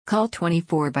Call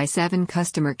 24/7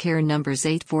 customer care numbers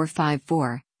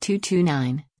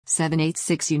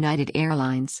 8454-229-786 United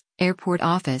Airlines, Airport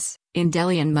Office, in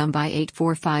Delhi and Mumbai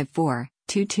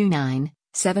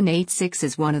 8454-229-786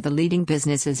 is one of the leading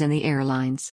businesses in the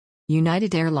airlines.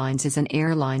 United Airlines is an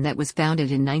airline that was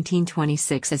founded in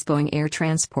 1926 as Boeing Air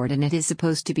Transport, and it is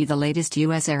supposed to be the latest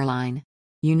U.S. airline.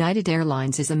 United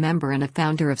Airlines is a member and a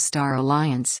founder of Star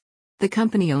Alliance. The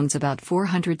company owns about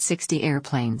 460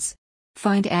 airplanes.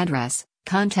 Find address,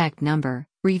 contact number,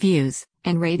 reviews,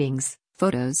 and ratings,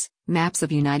 photos, maps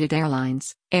of United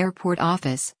Airlines, Airport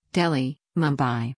Office, Delhi, Mumbai.